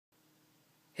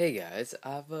Hey guys,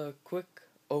 I have a quick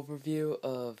overview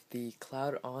of the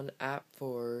CloudOn app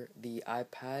for the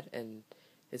iPad, and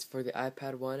it's for the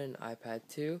iPad 1 and iPad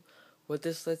 2. What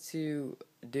this lets you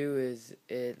do is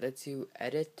it lets you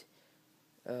edit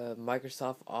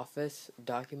Microsoft Office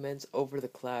documents over the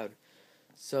cloud.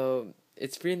 So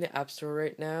it's free in the App Store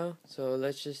right now, so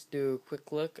let's just do a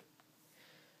quick look.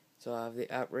 So I have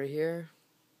the app right here.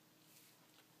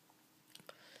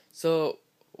 So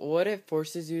what it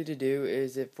forces you to do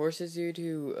is it forces you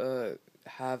to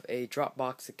have a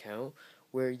Dropbox account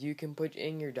where you can put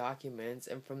in your documents,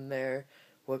 and from there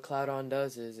what CloudOn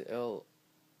does is it'll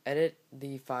edit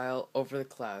the file over the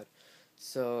cloud.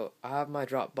 So I have my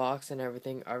Dropbox and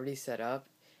everything already set up.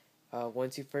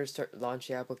 Once you first launch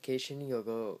the application, you'll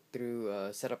go through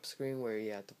a setup screen where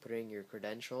you have to put in your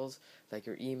credentials, like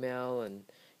your email and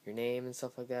your name and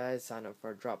stuff like that, sign up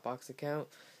for a Dropbox account.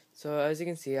 So as you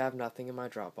can see, I have nothing in my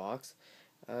Dropbox.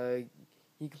 You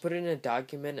can put it in a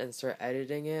document and start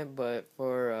editing it, but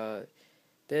for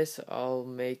this, I'll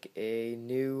make a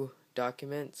new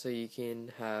document so you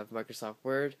can have Microsoft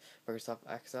Word, Microsoft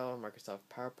Excel, and Microsoft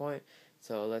PowerPoint.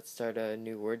 So let's start a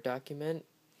new Word document.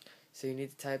 So you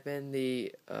need to type in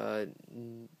the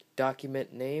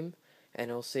document name, and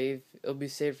it'll be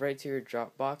saved right to your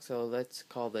Dropbox. So let's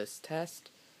call this test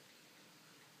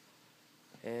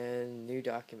and new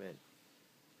document.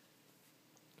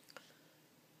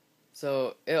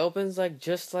 So it opens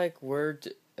just like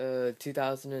Word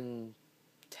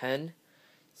 2010.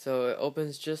 So it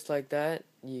opens just like that.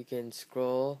 You can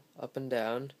scroll up and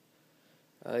down.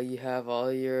 You have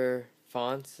all your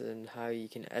fonts and how you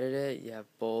can edit it. You have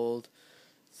bold.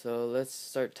 So let's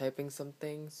start typing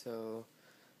something. So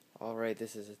alright,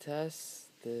 this is a test.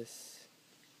 This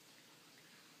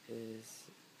is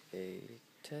a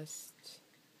test.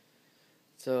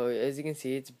 So as you can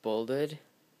see, it's bolded.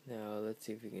 Now let's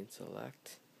see if we can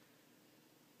select.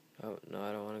 Oh no,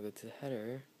 I don't want to go to the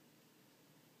header.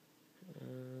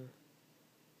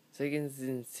 So you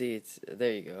can see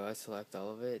there you go. I select all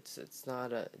of it.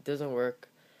 It doesn't work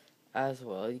as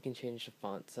well. You can change the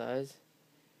font size.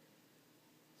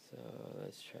 So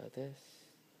let's try this.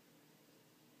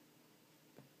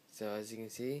 So as you can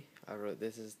see, I wrote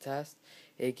this as a test.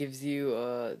 It gives you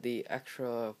the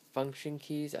extra function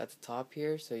keys at the top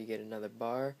here, so you get another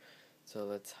bar. So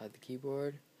let's hide the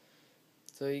keyboard.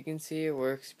 So you can see it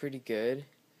works pretty good.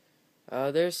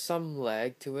 There's some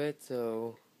lag to it,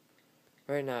 so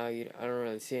right now I don't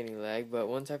really see any lag, but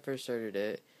once I first started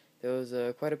it, there was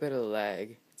quite a bit of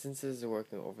lag since this is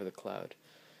working over the cloud.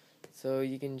 So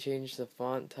you can change the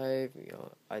font type,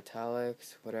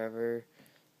 italics, whatever.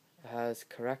 It has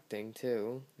correcting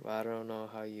too, but I don't know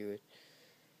how you would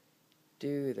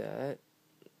do that.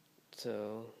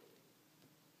 So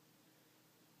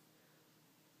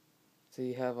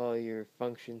you have all your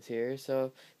functions here.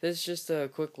 So this is just a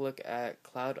quick look at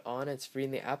CloudOn. It's free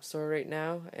in the App Store right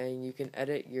now, and you can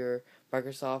edit your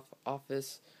Microsoft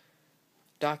Office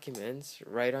documents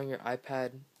right on your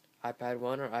iPad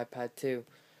 1 or iPad 2.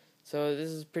 So this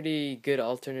is a pretty good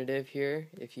alternative here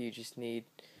if you just need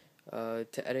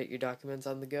to edit your documents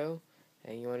on the go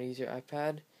and you want to use your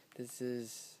iPad.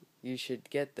 You should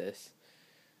get this.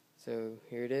 So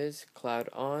here it is,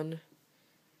 CloudOn,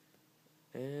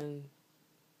 and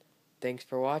thanks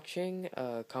for watching.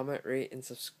 Comment, rate, and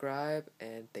subscribe,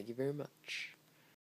 and thank you very much.